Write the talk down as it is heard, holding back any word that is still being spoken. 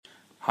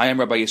Hi, I'm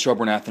Rabbi Yisrael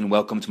Bernath, and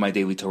welcome to my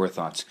Daily Torah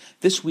Thoughts.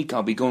 This week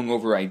I'll be going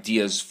over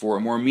ideas for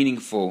a more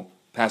meaningful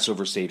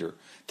Passover Seder.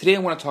 Today I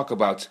want to talk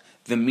about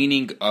the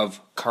meaning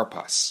of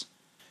karpas.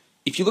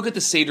 If you look at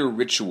the Seder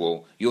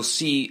ritual, you'll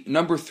see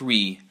number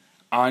 3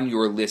 on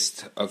your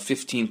list of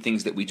 15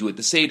 things that we do at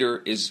the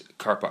Seder is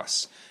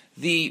karpas.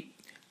 The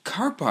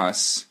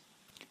karpas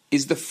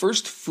is the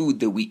first food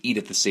that we eat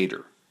at the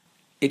Seder.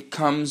 It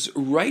comes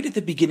right at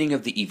the beginning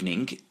of the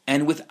evening,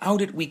 and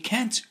without it we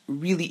can't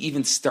really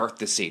even start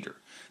the Seder.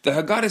 The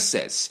Haggadah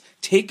says,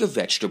 take a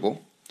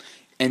vegetable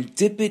and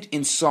dip it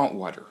in salt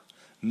water.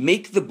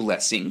 Make the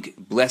blessing,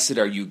 blessed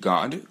are you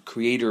God,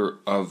 creator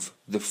of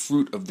the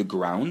fruit of the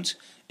ground,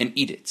 and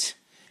eat it.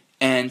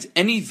 And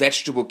any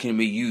vegetable can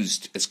be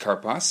used as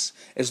karpas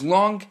as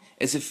long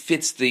as it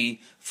fits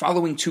the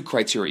following 2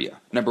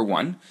 criteria. Number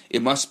 1,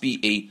 it must be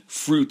a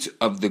fruit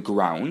of the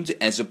ground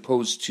as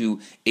opposed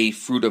to a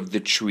fruit of the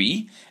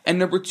tree. And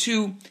number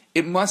 2,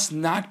 it must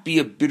not be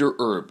a bitter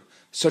herb,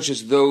 such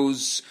as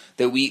those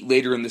that we eat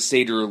later in the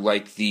Seder,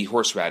 like the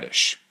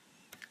horseradish.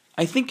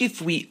 I think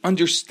if we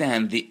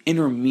understand the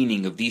inner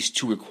meaning of these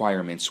 2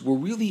 requirements, we'll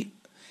really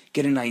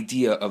get an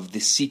idea of the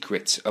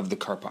secret of the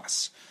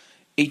karpas.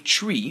 A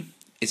tree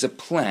is a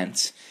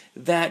plant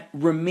that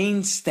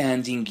remains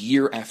standing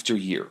year after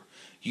year.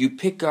 You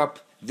pick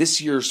up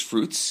this year's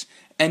fruits,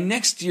 and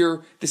next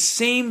year the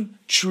same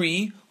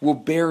tree will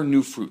bear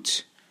new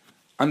fruit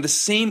on the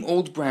same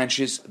old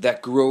branches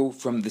that grow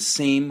from the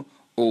same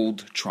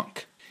old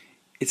trunk.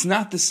 It's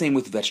not the same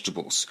with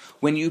vegetables.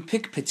 When you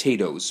pick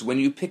potatoes, when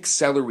you pick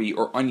celery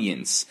or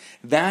onions,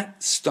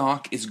 that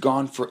stalk is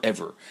gone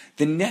forever.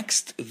 The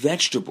next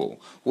vegetable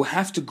will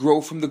have to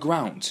grow from the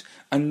ground.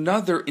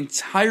 Another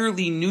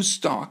entirely new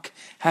stalk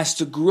has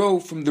to grow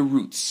from the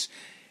roots.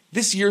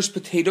 This year's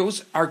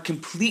potatoes are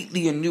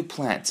completely a new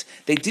plant.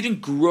 They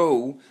didn't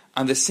grow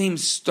on the same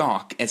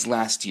stalk as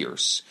last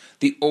year's.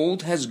 The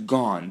old has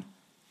gone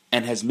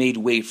and has made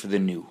way for the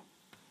new.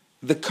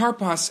 The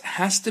karpas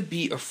has to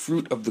be a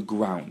fruit of the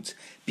ground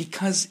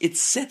because it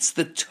sets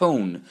the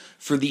tone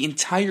for the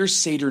entire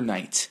Seder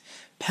night.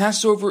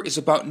 Passover is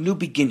about new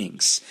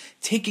beginnings,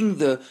 taking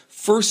the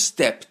first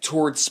step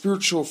towards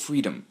spiritual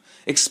freedom,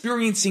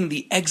 experiencing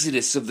the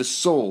exodus of the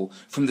soul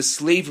from the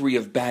slavery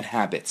of bad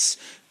habits.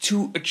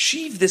 To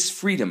achieve this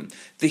freedom,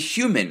 the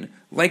human,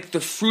 like the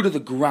fruit of the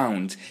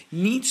ground,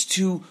 needs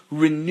to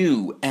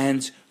renew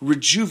and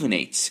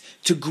rejuvenate,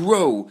 to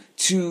grow,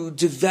 to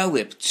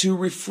develop, to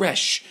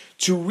refresh,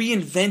 to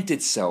reinvent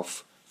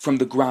itself from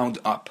the ground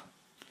up.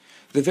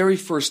 The very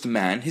first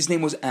man, his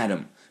name was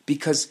Adam,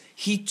 because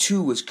he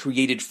too was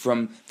created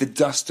from the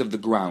dust of the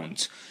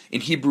ground. In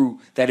Hebrew,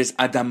 that is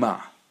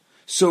Adamah.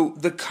 So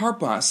the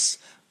karpas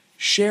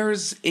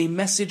shares a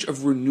message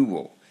of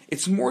renewal.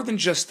 It's more than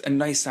just a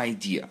nice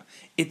idea.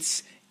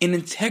 It's an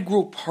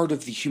integral part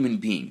of the human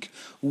being.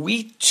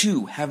 We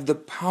too have the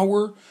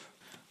power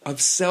of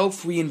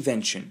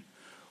self-reinvention.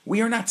 We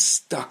are not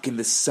stuck in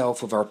the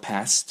self of our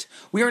past.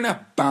 We are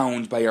not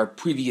bound by our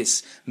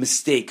previous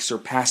mistakes or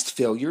past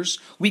failures.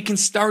 We can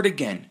start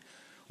again.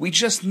 We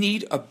just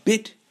need a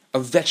bit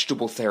of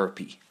vegetable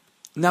therapy.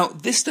 Now,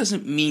 this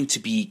doesn't mean to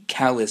be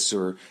callous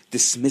or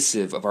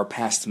dismissive of our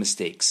past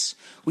mistakes.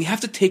 We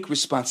have to take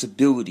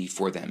responsibility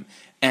for them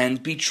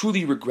and be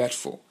truly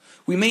regretful.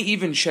 We may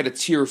even shed a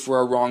tear for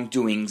our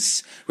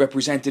wrongdoings,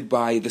 represented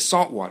by the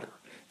salt water.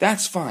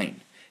 That's fine.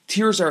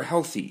 Tears are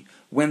healthy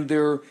when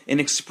they're an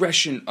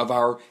expression of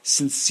our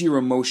sincere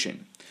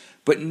emotion.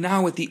 But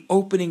now at the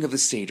opening of the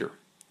Seder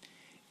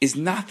is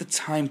not the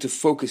time to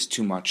focus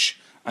too much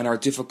on our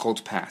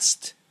difficult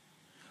past.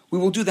 We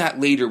will do that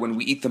later when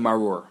we eat the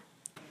maror.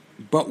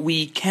 But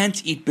we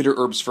can't eat bitter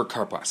herbs for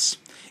karpas.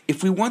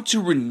 If we want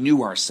to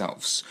renew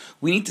ourselves,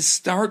 we need to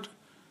start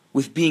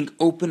with being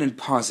open and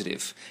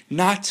positive,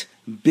 not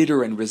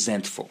bitter and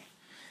resentful.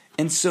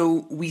 And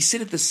so we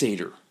sit at the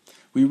Seder.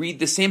 We read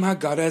the same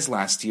Haggadah as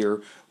last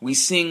year. We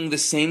sing the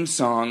same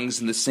songs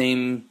in the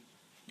same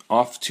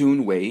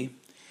off-tune way.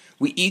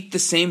 We eat the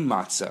same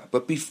matzah.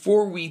 But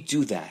before we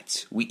do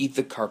that, we eat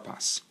the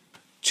karpas,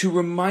 to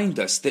remind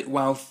us that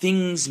while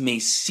things may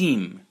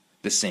seem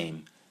the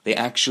same, they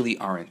actually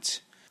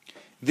aren't.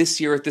 This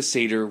year at the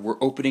Seder,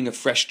 we're opening a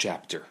fresh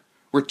chapter.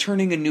 We're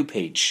turning a new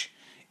page.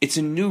 It's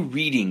a new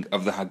reading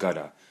of the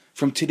Haggadah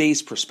from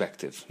today's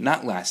perspective,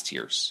 not last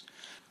year's.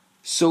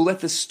 So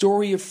let the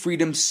story of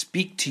freedom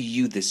speak to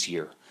you this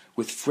year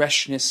with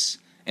freshness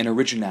and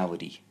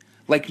originality.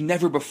 Like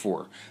never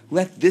before,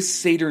 let this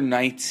Seder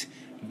night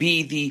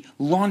be the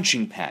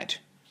launching pad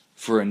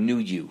for a new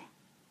you.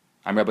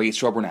 I'm Rabbi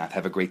Yisrael Bernath.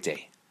 Have a great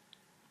day.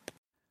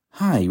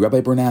 Hi,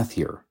 Rabbi Bernath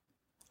here.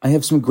 I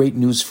have some great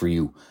news for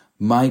you.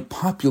 My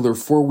popular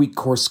 4-week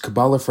course,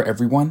 Kabbalah for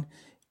Everyone,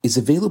 is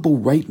available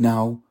right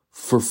now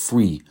for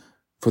free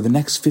for the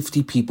next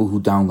 50 people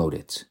who download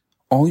it.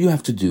 All you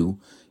have to do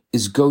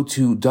is go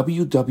to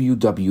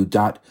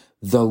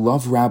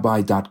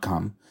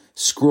www.theloverabbi.com,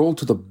 scroll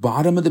to the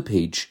bottom of the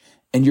page,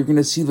 and you're going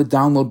to see the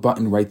download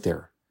button right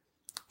there.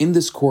 In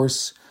this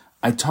course,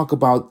 I talk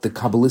about the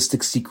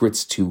Kabbalistic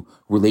secrets to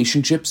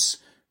relationships,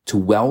 to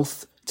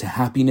wealth, to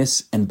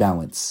happiness and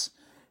balance.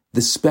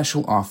 This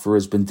special offer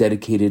has been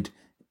dedicated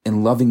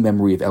in loving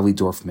memory of Ellie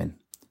Dorfman.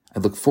 I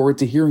look forward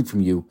to hearing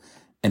from you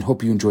and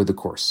hope you enjoy the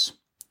course.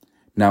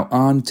 Now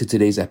on to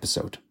today's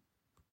episode.